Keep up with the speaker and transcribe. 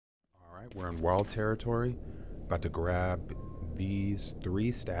Alright, we're in wild territory. About to grab these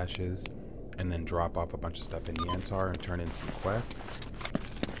 3 stashes and then drop off a bunch of stuff in Yantar and turn in some quests.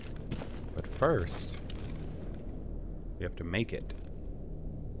 But first, we have to make it.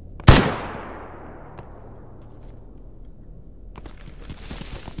 I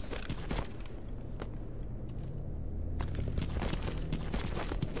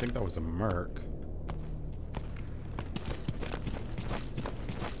think that was a merc.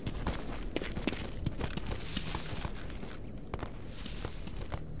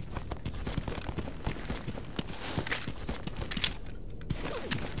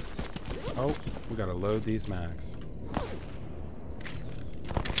 Oh, we gotta load these mags.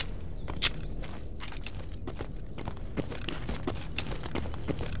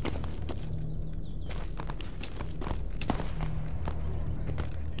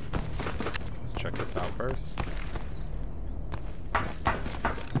 Let's check this out first.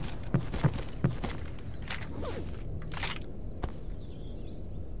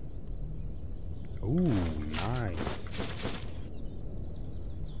 Ooh, nice.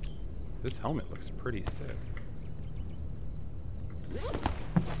 This helmet looks pretty sick.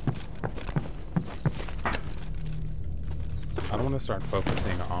 I don't want to start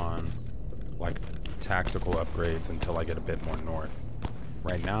focusing on like tactical upgrades until I get a bit more north.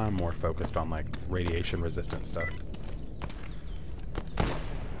 Right now I'm more focused on like radiation resistant stuff.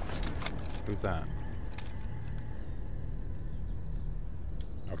 Who's that?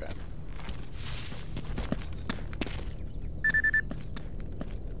 Okay.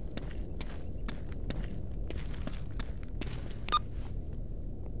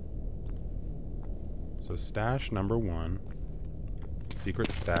 So stash number 1,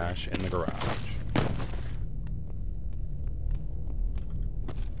 secret stash in the garage.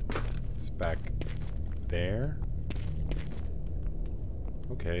 It's back there.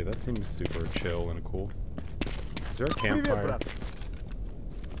 Okay, that seems super chill and cool. Is there a campfire?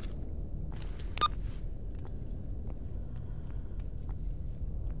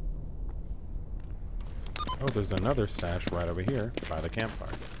 Oh, there's another stash right over here by the campfire.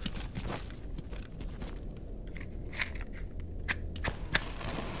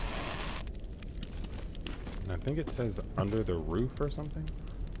 I think it says under the roof or something.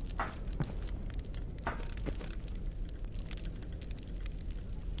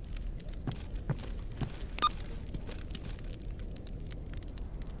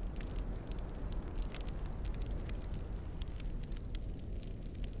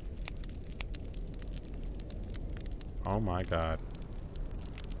 Oh my god.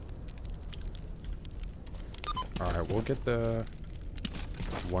 Alright, we'll get the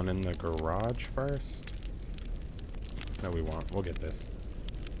one in the garage first. No, we won't. We'll get this.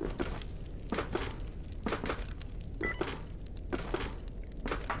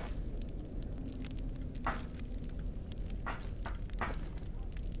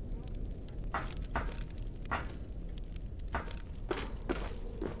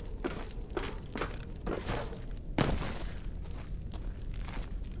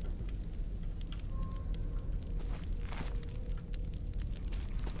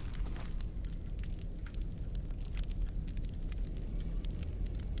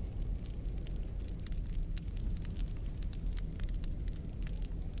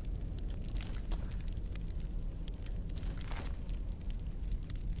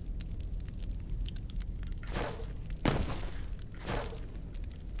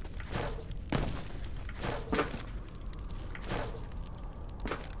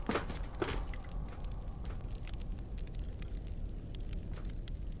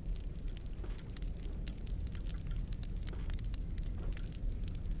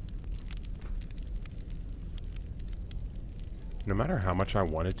 No matter how much I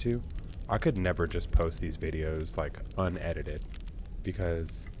wanted to, I could never just post these videos like unedited,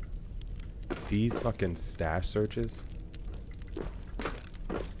 because these fucking stash searches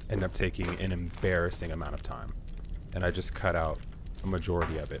end up taking an embarrassing amount of time, and I just cut out a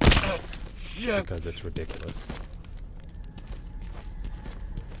majority of it because it's ridiculous.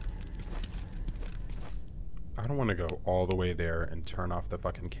 I don't want to go all the way there and turn off the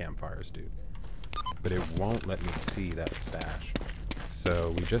fucking campfires, dude. But it won't let me see that stash.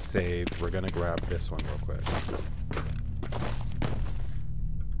 So we just saved. We're gonna grab this one real quick.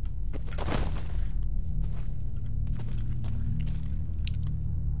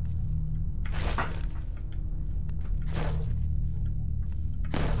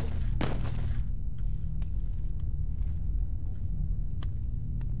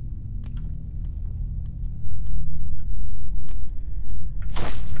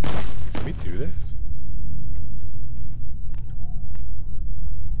 Can we do this?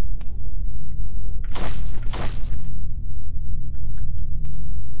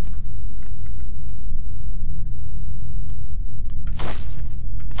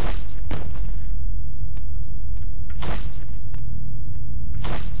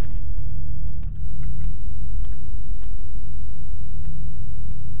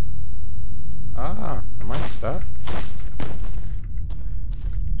 stuck.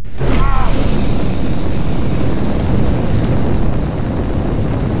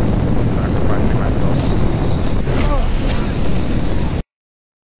 Sacrificing myself.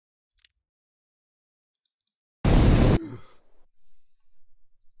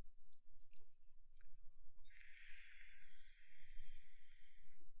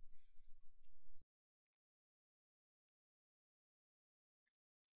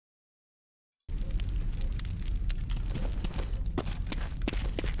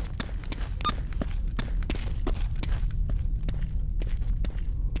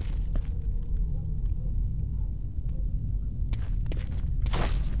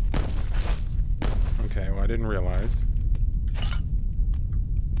 Okay, well, I didn't realize.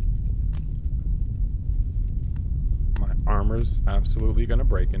 My armor's absolutely gonna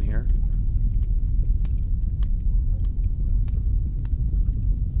break in here.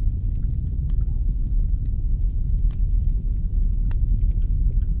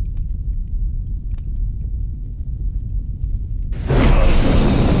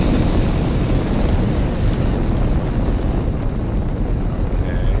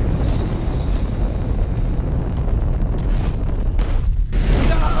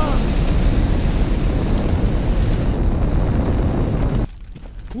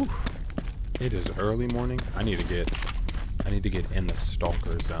 It is early morning. I need to get in the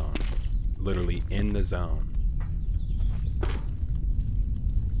Stalker zone. Literally in the zone.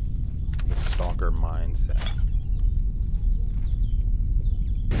 The Stalker mindset.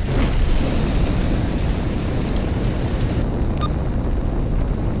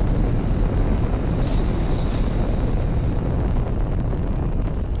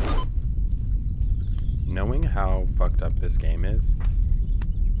 Knowing how fucked up this game is,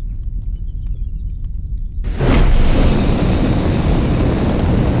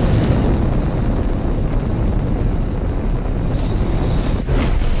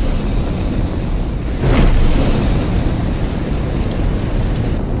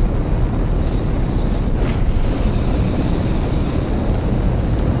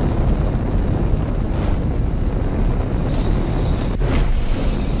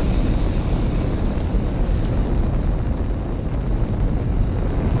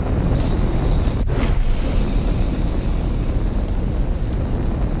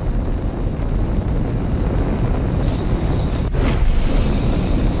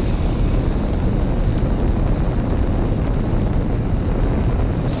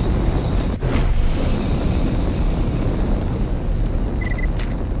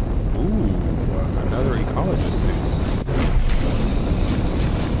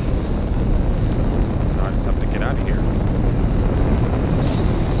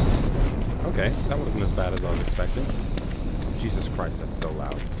 okay, that wasn't as bad as I was expecting. Jesus Christ, that's so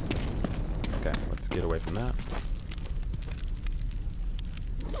loud. Okay, let's get away from that.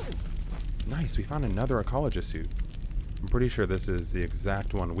 Nice, we found another ecologist suit. I'm pretty sure this is the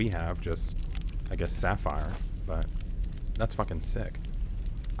exact one we have, just, I guess, sapphire, but that's fucking sick.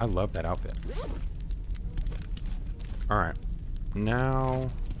 I love that outfit. Alright, now,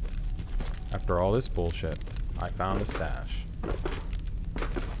 after all this bullshit, I found a stash.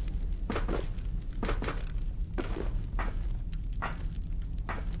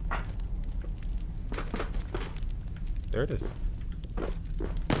 There it is.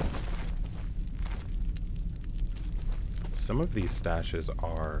 Some of these stashes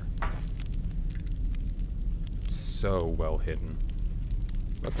are so well hidden.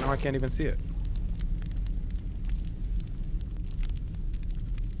 Look, now I can't even see it.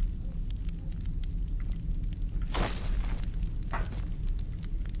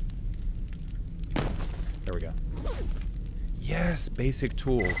 There we go. Yes, basic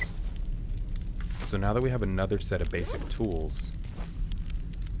tools. So now that we have another set of basic tools,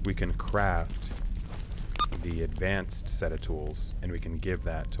 we can craft the advanced set of tools, and we can give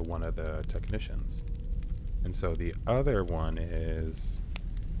that to one of the technicians. And so the other one is...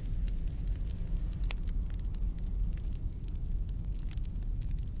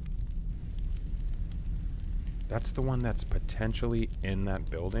 that's the one that's potentially in that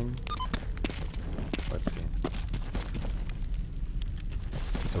building. Let's see.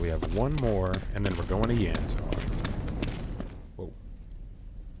 So we have one more, and then we're going to Yantar. Whoa.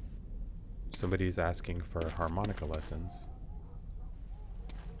 Somebody's asking for harmonica lessons.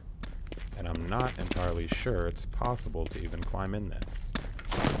 And I'm not entirely sure it's possible to even climb in this.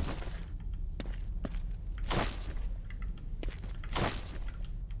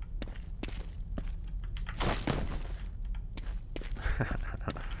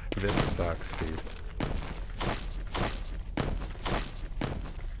 This sucks, dude.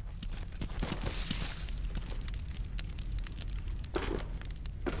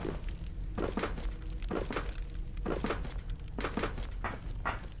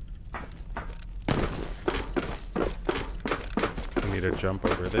 need to jump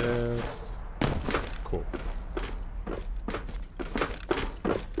over this. Cool.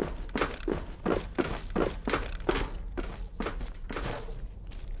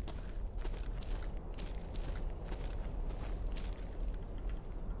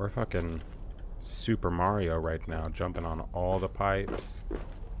 We're fucking Super Mario right now, jumping on all the pipes.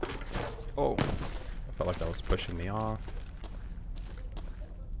 Oh, I felt like that was pushing me off.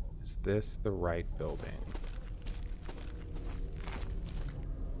 Is this the right building?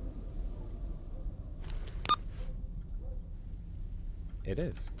 It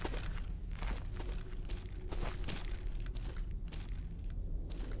is.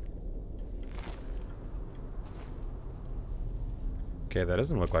 Okay, that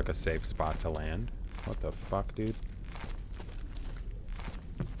doesn't look like a safe spot to land. What the fuck, dude?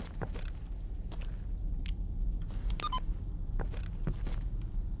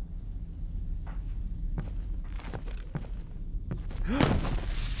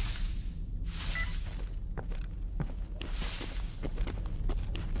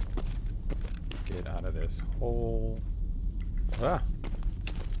 Get out of this hole. Ah!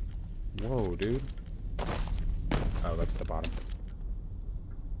 Whoa, dude. Oh, that's the bottom.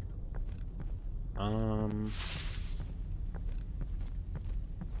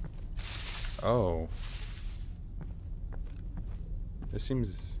 Oh. This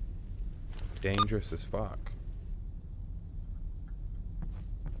seems dangerous as fuck.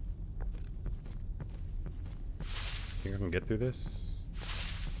 Think I can get through this?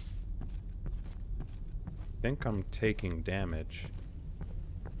 Think I'm taking damage.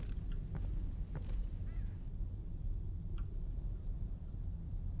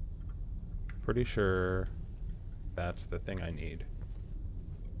 Pretty sure that's the thing I need.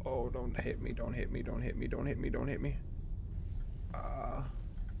 Oh, don't hit me, don't hit me, don't hit me, don't hit me, don't hit me.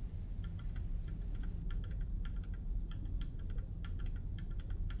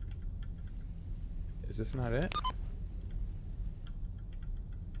 Is this not it?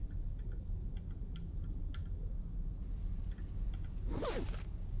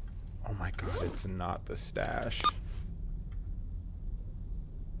 Oh my god, it's not the stash.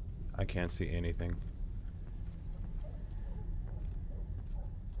 I can't see anything.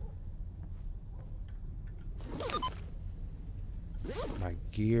 My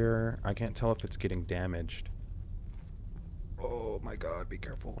gear, I can't tell if it's getting damaged. Oh my god, be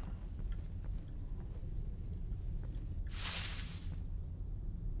careful.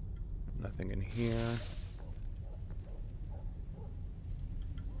 Nothing in here.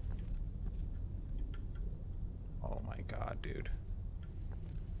 Oh my god, dude.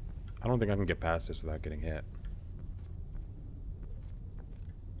 I don't think I can get past this without getting hit.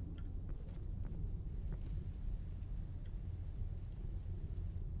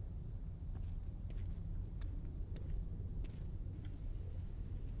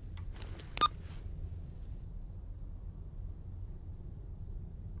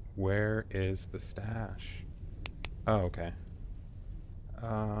 Where is the stash? Oh, okay.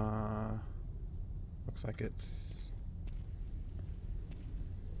 Looks like it's...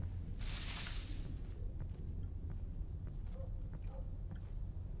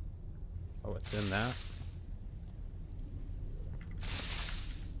 Oh, it's in that.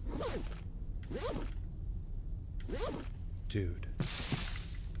 Dude.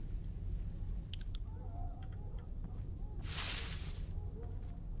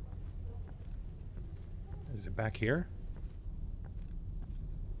 Is it back here?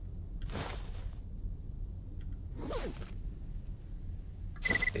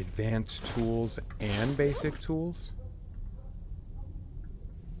 Advanced tools and basic tools?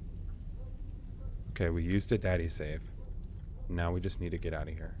 Okay, we used a daddy save. Now we just need to get out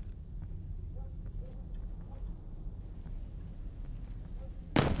of here.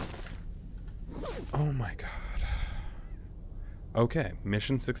 Oh my god. Okay,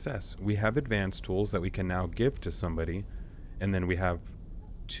 mission success. We have advanced tools that we can now give to somebody, and then we have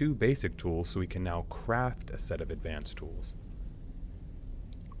 2 basic tools, so we can now craft a set of advanced tools.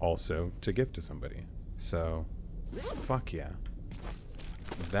 Also to give to somebody. So, fuck yeah.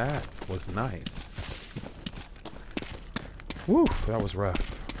 That was nice. Woo, that was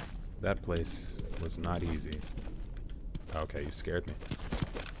rough. That place was not easy. Okay, you scared me.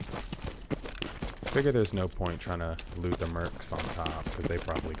 Figure there's no point trying to loot the mercs on top, because they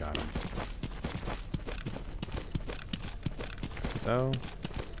probably got them. So,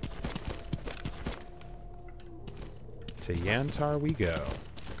 to Yantar we go.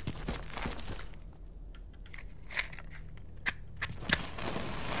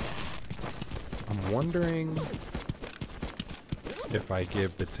 I'm wondering if I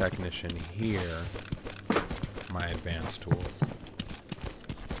give the technician here my advanced tools.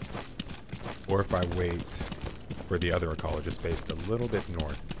 or if I wait for the other ecologist base a little bit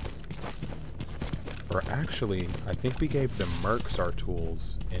north. Or actually, I think we gave the mercs our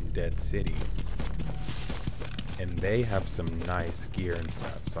tools in Dead City. And they have some nice gear and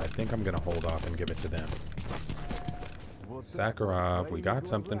stuff, so I think I'm gonna hold off and give it to them. Sakharov, we got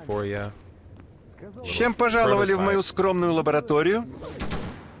something for you. С чем пожаловали в мою скромную лабораторию?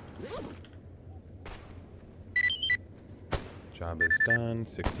 Job is done,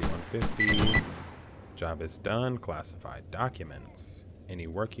 6150. Job is done, classified documents. Any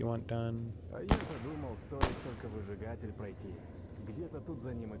work you want done? А я подумал, стоит только выжигатель пройти. Где-то тут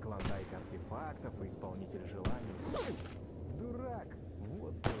за ним и клондайк артефактов, и исполнитель желаний. Дурак!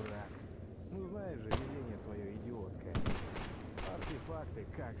 Вот дурак! Ну знаешь же, везение свое идиотское. Артефакты,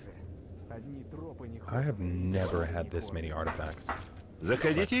 как же. Одни тропы не ходят. I have never had this many artifacts.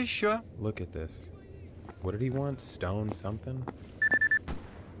 Заходите еще. Look at this. What did he want? Stone something?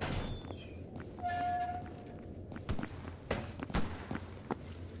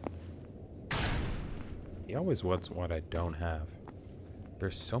 He always wants what I don't have.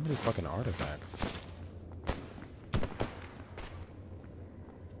 There's so many fucking artifacts.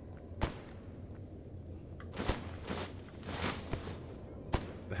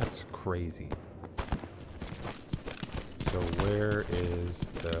 That's crazy. So where is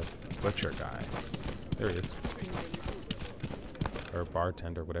the butcher guy? There he is. Or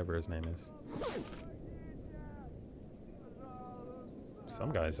bartender, whatever his name is.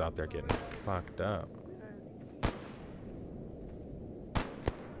 Some guy's out there getting fucked up.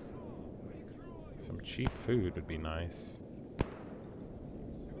 Some cheap food would be nice.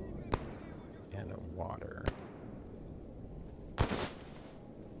 And water.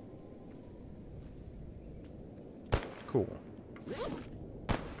 Cool.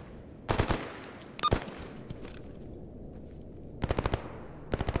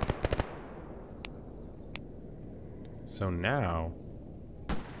 So now,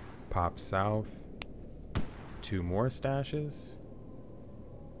 pop south, 2 more stashes,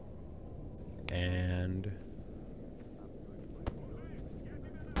 and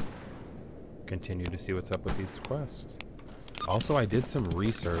continue to see what's up with these quests. Also, I did some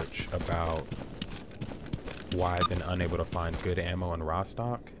research about why I've been unable to find good ammo in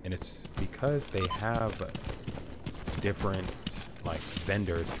Rostock, and it's because they have different like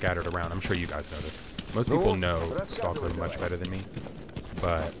vendors scattered around. I'm sure you guys know this. Most people know Stalker much better than me,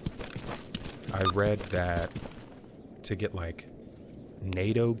 but I read that to get like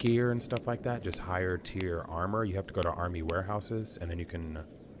NATO gear and stuff like that, just higher tier armor, you have to go to army warehouses, and then you can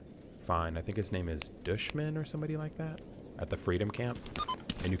find, I think his name is Dushman or somebody like that, at the Freedom Camp,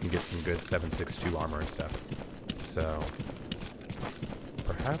 and you can get some good 7.62 armor and stuff. So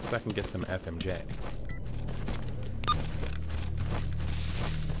perhaps I can get some FMJ.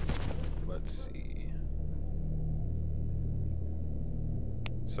 Let's see.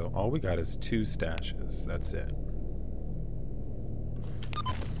 So all we got is 2 stashes. That's it.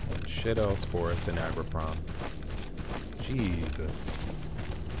 And shit else for us in Agriprom. Jesus.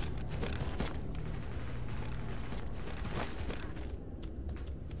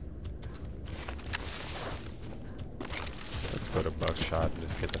 Let's go to Buckshot and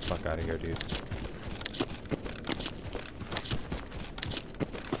just get the fuck out of here, dude.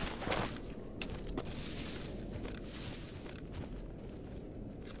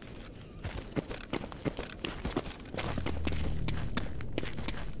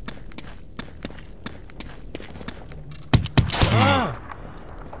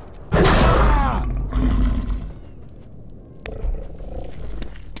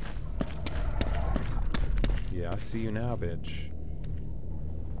 Yeah, I see you now, bitch.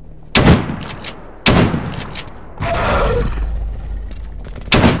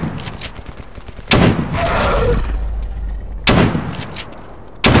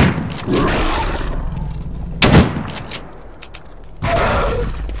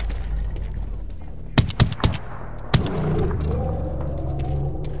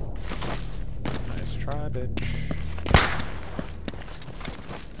 Nice try, bitch.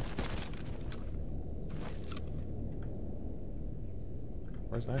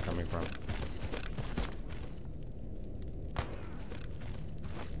 Where's that coming from?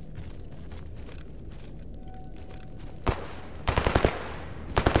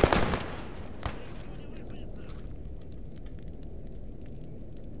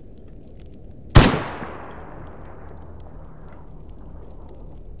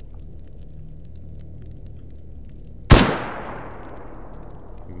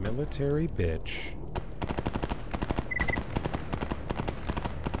 Military bitch.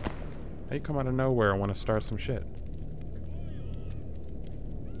 How you come out of nowhere and want to start some shit?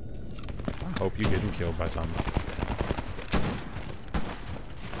 Ah, Hope you getting killed by something.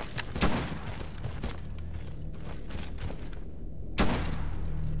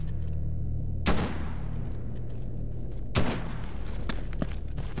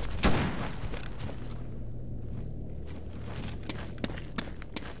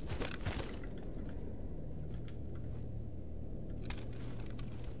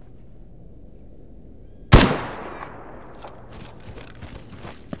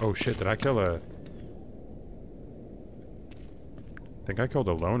 Oh shit, did I kill a... I think I killed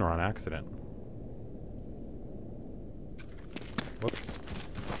a loner on accident. Whoops.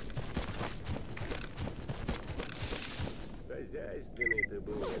 Хозяйственный ты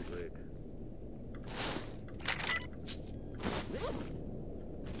был, мужик.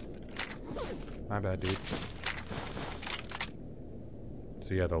 My bad, dude.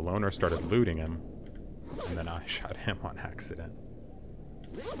 So yeah, the loner started looting him, and then I shot him on accident.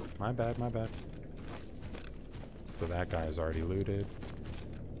 My bad, my bad. So that guy is already looted.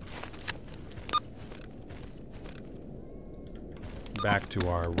 Back to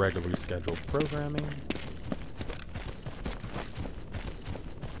our regularly scheduled programming.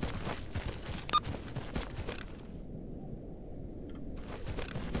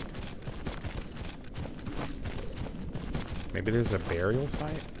 Maybe there's a burial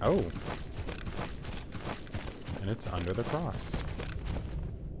site? Oh. And it's under the cross.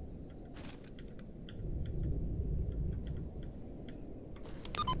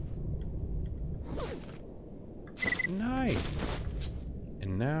 Nice.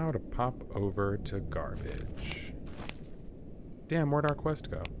 And now to pop over to garbage. Damn, where'd our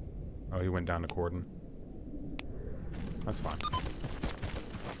quest go? Oh, he went down to Corden. That's fine.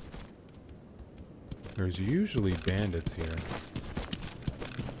 There's usually bandits here.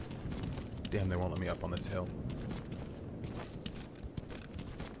 Damn, they won't let me up on this hill.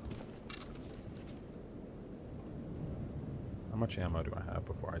 How much ammo do I have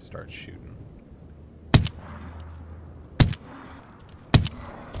before I start shooting?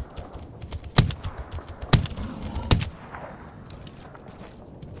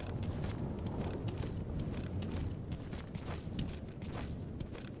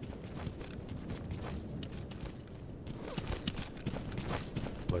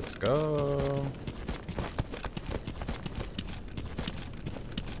 Let's go.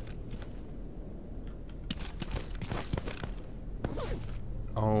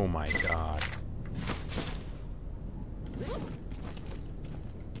 Oh my god.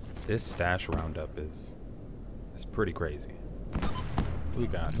 This stash roundup is pretty crazy. Who we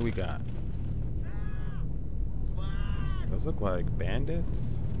got? Who we got? Those look like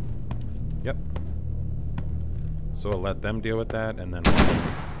bandits? Yep. So I'll let them deal with that and then...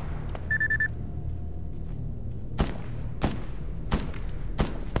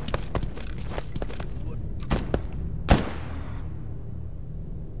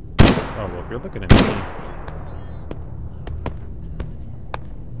 Oh, well, if you're looking at me...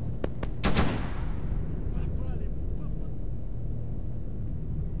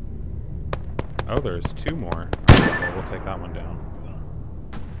 Oh, there's two more. Alright, well, we'll take that one down.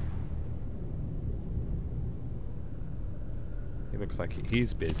 He looks like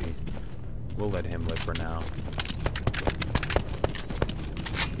he's busy. We'll let him live for now.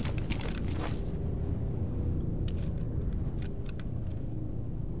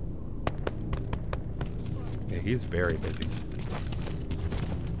 Yeah, he's very busy.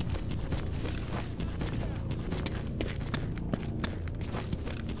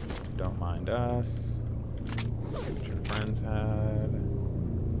 Don't mind us. Let's see what your friends had.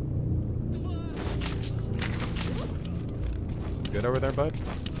 Good over there, bud?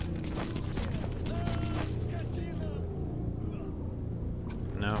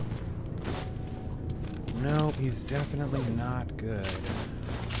 No. No, he's definitely not good.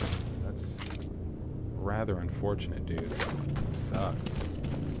 That's rather unfortunate, dude. Sucks.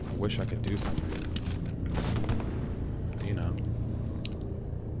 I wish I could do something. But, you know.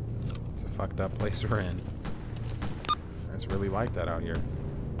 It's a fucked up place we're in. It's really like that out here.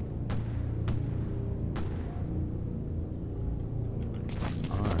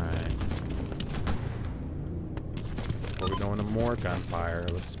 Before we go into more gunfire,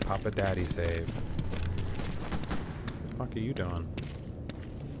 let's pop a daddy save. What the fuck are you doing?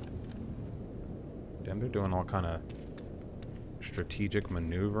 Damn, they're doing all kind of strategic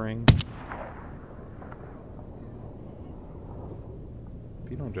maneuvering. If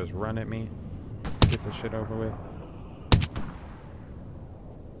you don't just run at me, get this shit over with.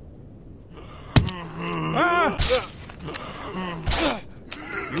 Ah!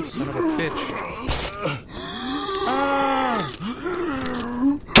 You son of a bitch. Ah!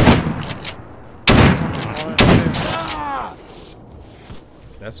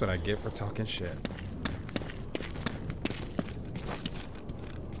 That's what I get for talking shit.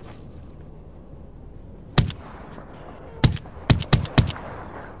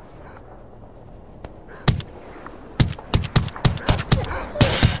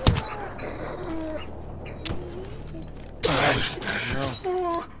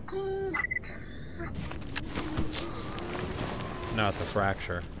 No, it's a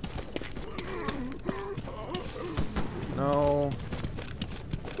fracture. No.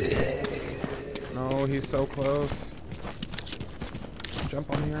 No, he's so close.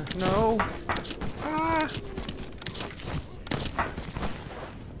 Jump on here. No. Ah.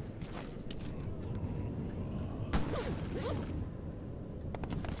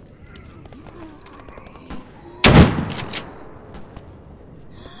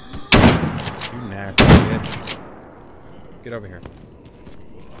 You nasty bitch. Get over here.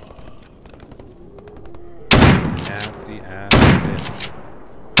 Nasty ass bitch.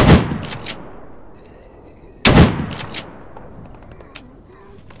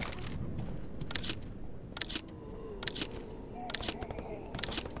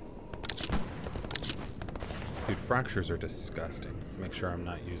 Dude, fractures are disgusting. Make sure I'm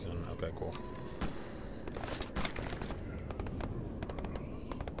not using... Okay, cool.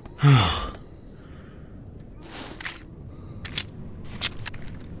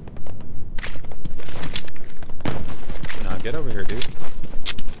 Get over here, dude.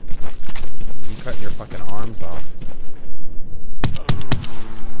 I'm cutting your fucking arms off.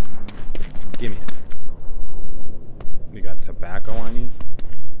 Gimme it. You got tobacco on you?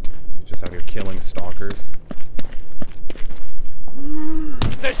 You're just out here killing stalkers.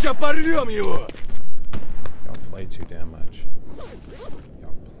 Y'all play too damn much.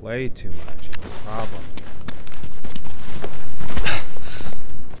 Y'all play too much is the problem.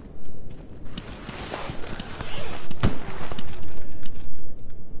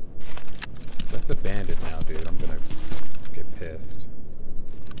 That's a bandit now, dude. I'm gonna get pissed.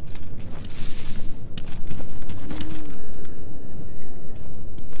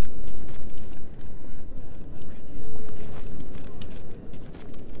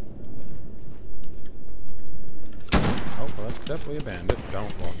 Oh, well, that's definitely a bandit.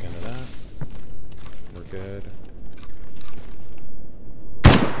 Don't walk into that. We're good.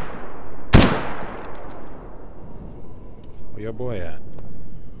 Where your boy at?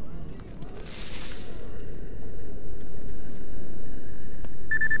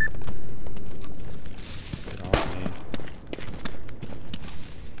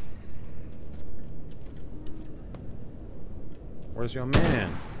 Where's your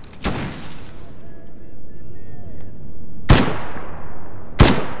mans?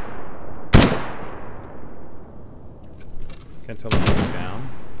 Can't tell him to go down.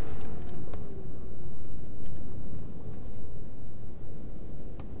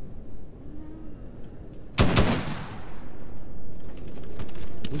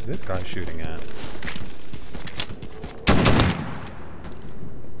 Who's this guy shooting at?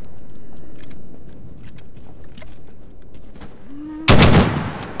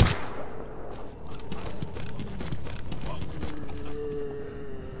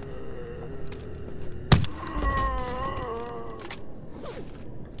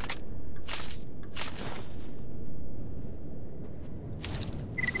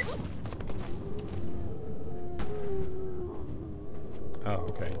 Oh,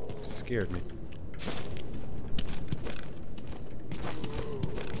 okay. Scared me.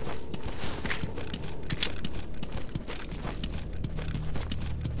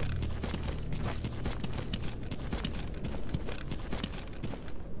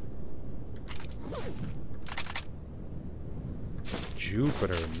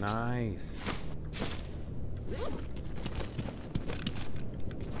 Jupiter, nice.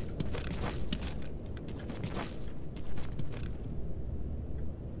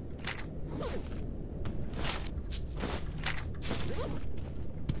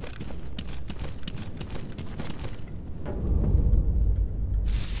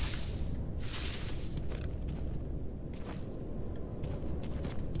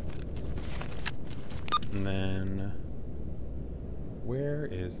 And then, where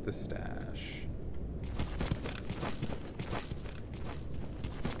is the stash?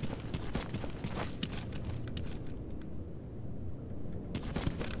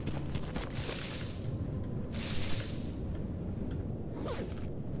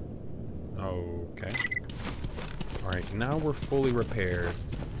 Okay. Alright, now we're fully repaired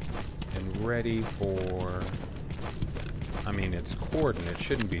and ready for... I mean, it's coordinates,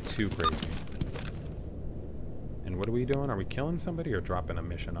 shouldn't be too crazy. And what are we doing? Are we killing somebody or dropping a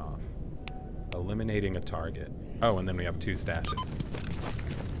mission off? Eliminating a target. Oh, and then we have 2 stashes.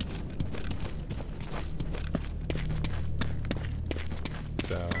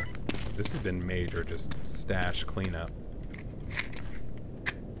 So this has been major, just stash cleanup.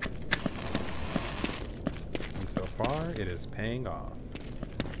 And so far, it is paying off.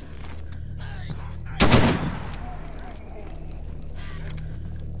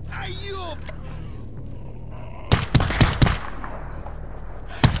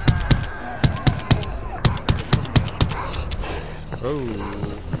 Oh,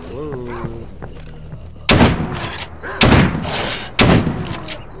 whoa.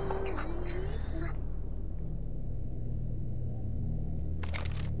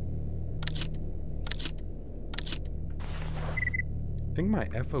 I think my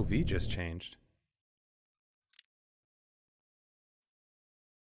FOV just changed.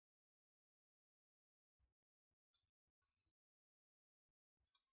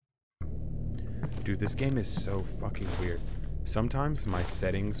 Dude, this game is so fucking weird. Sometimes my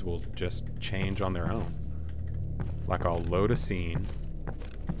settings will just change on their own. Like I'll load a scene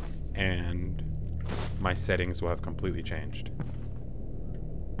and my settings will have completely changed.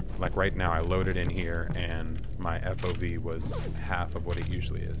 Like right now I loaded in here and my FOV was half of what it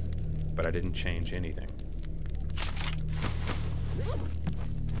usually is, but I didn't change anything.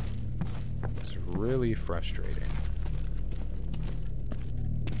 It's really frustrating.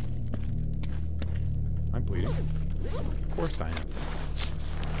 I'm bleeding. Of course I am.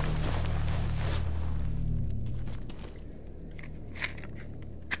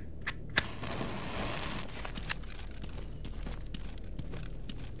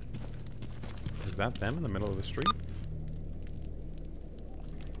 Is that them in the middle of the street?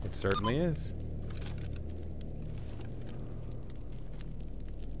 It certainly is.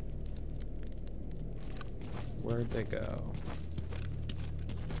 Where'd they go?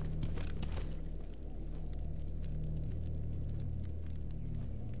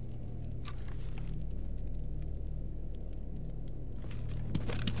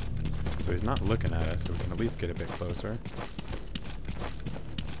 So he's not looking at us, so we can at least get a bit closer.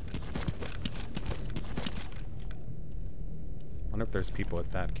 Wonder if there's people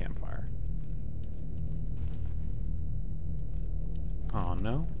at that campfire. Oh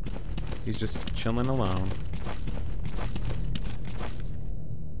no. He's just chilling alone.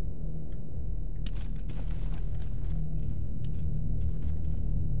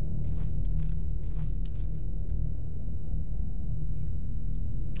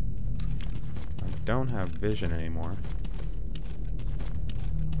 I don't have vision anymore.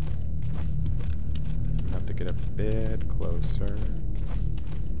 I have to get a bit closer.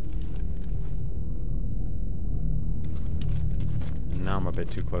 Now I'm a bit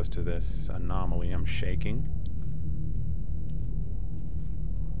too close to this anomaly. I'm shaking.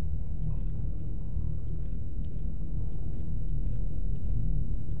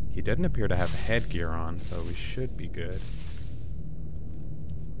 He didn't appear to have headgear on, so we should be good.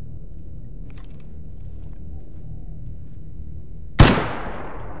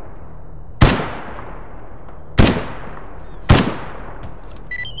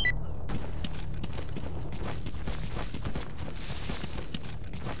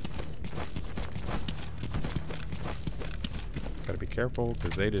 Gotta be careful,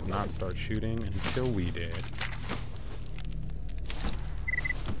 because they did not start shooting until we did.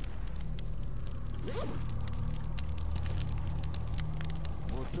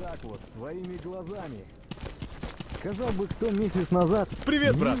 Вот так вот, своими глазами. Сказал бы кто месяц назад,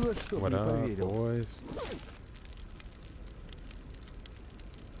 Привет, брат. ни за что What не up, поверил. boys?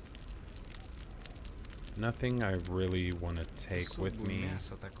 Nothing I really want to take with me.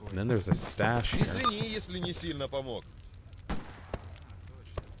 And then there's a stash here. Извини, если не сильно помог.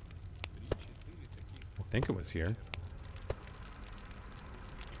 I think it was here.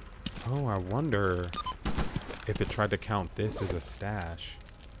 Oh, I wonder if it tried to count this as a stash.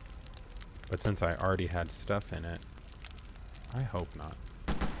 But since I already had stuff in it, I hope not.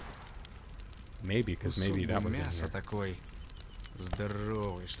 Maybe, because maybe that was in мясо here. такой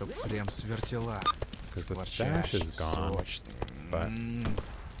здоровый, что прям свертела. Because the stash is gone, but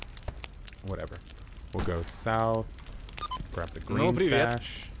whatever. We'll go south, grab the green привет.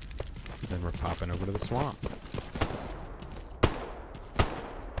 stash, then we're popping over to the swamp.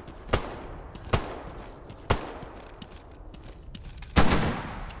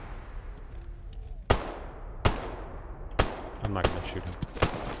 I'm not gonna shoot him.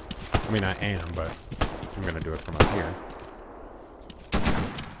 I mean, I am, but I'm gonna do it from up here.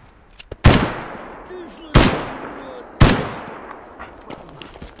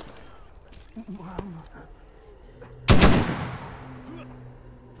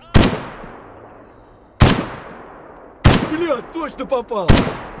 Бля, точно попал!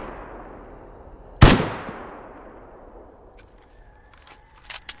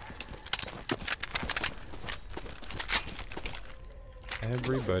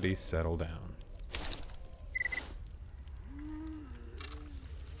 Everybody settle down.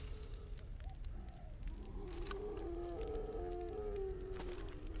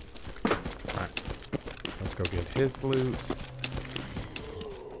 Alright. Let's go get his loot.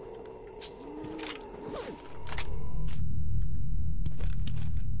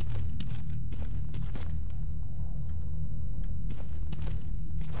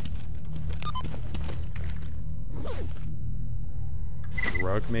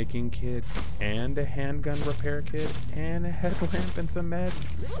 Drug making kit and a handgun repair kit and a headlamp and some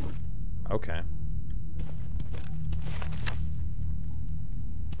meds. Okay.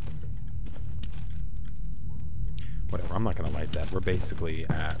 Whatever, I'm not gonna light that. We're basically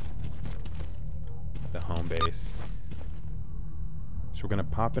at the home base. So we're gonna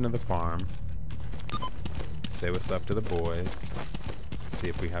pop into the farm, say what's up to the boys, see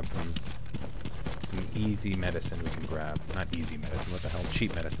if we have some easy medicine we can grab. Not easy medicine, what the hell?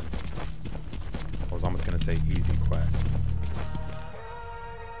 Cheap medicine. I was almost gonna say easy quests.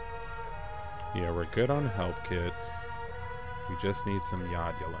 Yeah, we're good on health kits. We just need some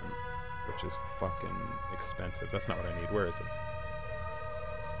Yodulin, which is fucking expensive. That's not what I need. Where is it?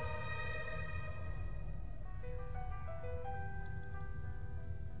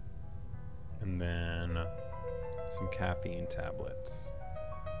 And then some caffeine tablets.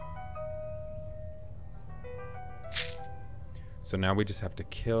 So now we just have to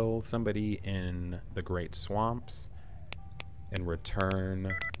kill somebody in the Great Swamps and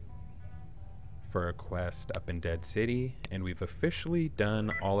return for a quest up in Dead City, and we've officially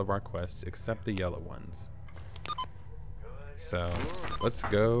done all of our quests except the yellow ones. So let's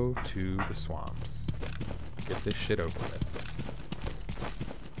go to the swamps. Get this shit over with.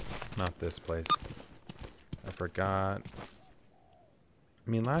 Not this place. I forgot. I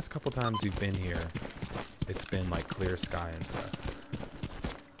mean, last couple times we've been here, it's been like clear sky and stuff.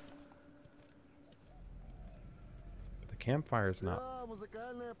 But the campfire's not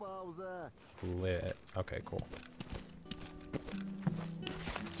lit. Okay, cool.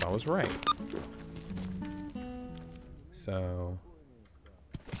 So I was right. So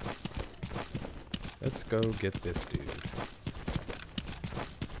let's go get this dude.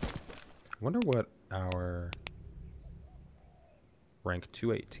 I wonder what our rank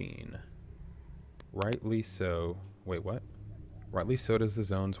 218. Rightly so. Wait, what? Rightly so does the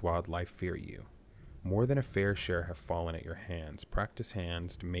zone's wildlife fear you. More than a fair share have fallen at your hands. Practice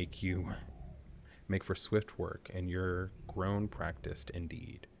hands to make for swift work, and you're grown practiced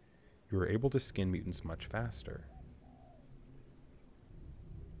indeed. You are able to skin mutants much faster.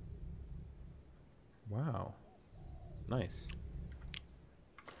 Wow. Nice.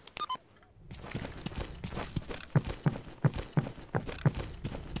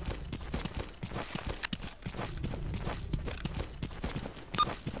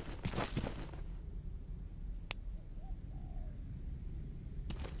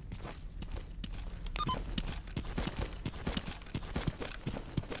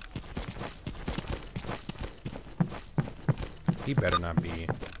 He better not be.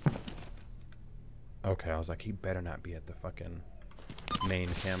 Okay, I was like, he better not be at the fucking main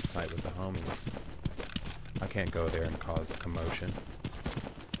campsite with the homies. I can't go there and cause commotion.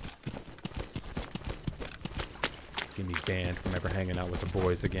 Get me banned from ever hanging out with the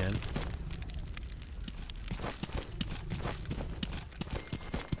boys again.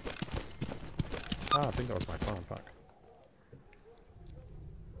 Ah, I think that was my phone, fuck.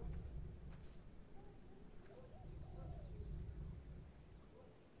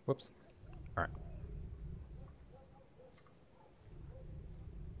 Whoops. Alright.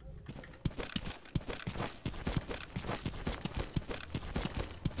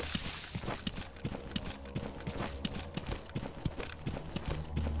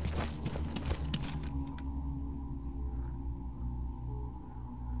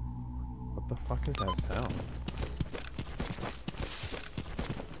 What the fuck is that sound?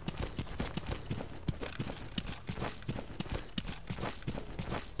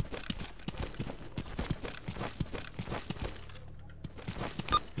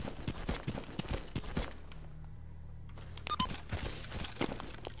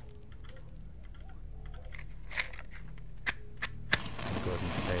 Go ahead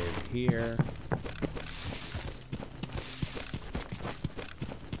and save here.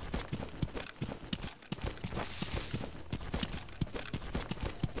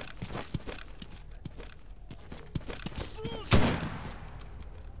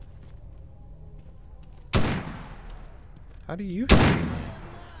 How do you see me?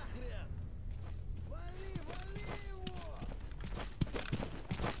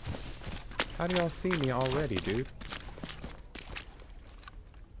 How do y'all see me already, dude?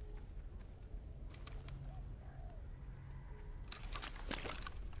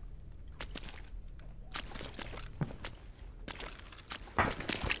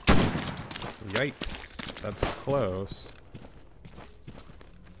 Yikes. That's close.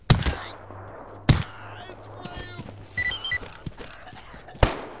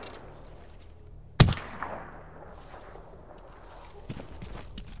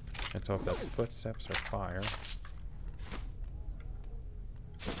 Can't tell if that's footsteps or fire.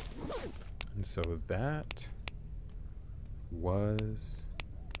 And so that was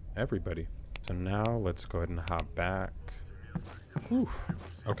everybody. So now let's go ahead and hop back. Oof.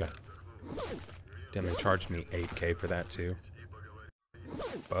 Okay. Damn, they charged me 8K for that too.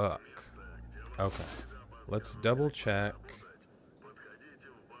 Fuck. Okay. Let's double check.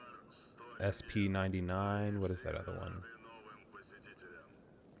 SP99. What is that other one?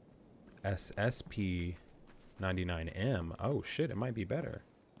 SSP99M. Oh shit, it might be better.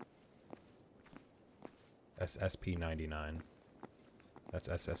 SSP99. That's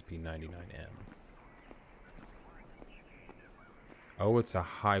SSP99M. Oh, it's a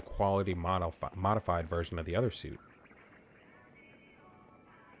high quality modified version of the other suit.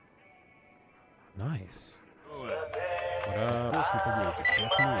 Nice. What up?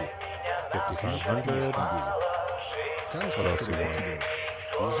 5500. What else you want?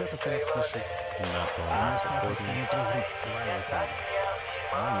 Лежат аккурат впиши. Not У going меня to сталкерское нутро гриб сваливать надо.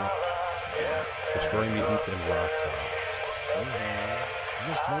 А нет, сваливать. Destroy mutants in Rostov.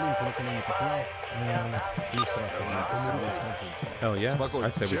 Значит, Валинку на колени поклал. И усраться, блин, тренируйся в толпу. Hell yeah. Спокойно.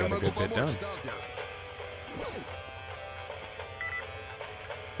 I'd say we Чем got a могу good bit помочь, done. сталкер?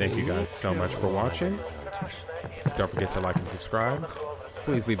 Thank you guys so much for watching. Don't forget to like and subscribe.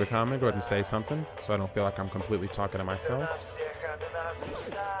 Please leave a comment. Go ahead and say something so I don't feel like I'm completely talking to myself.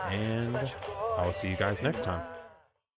 And I'll see you guys next time.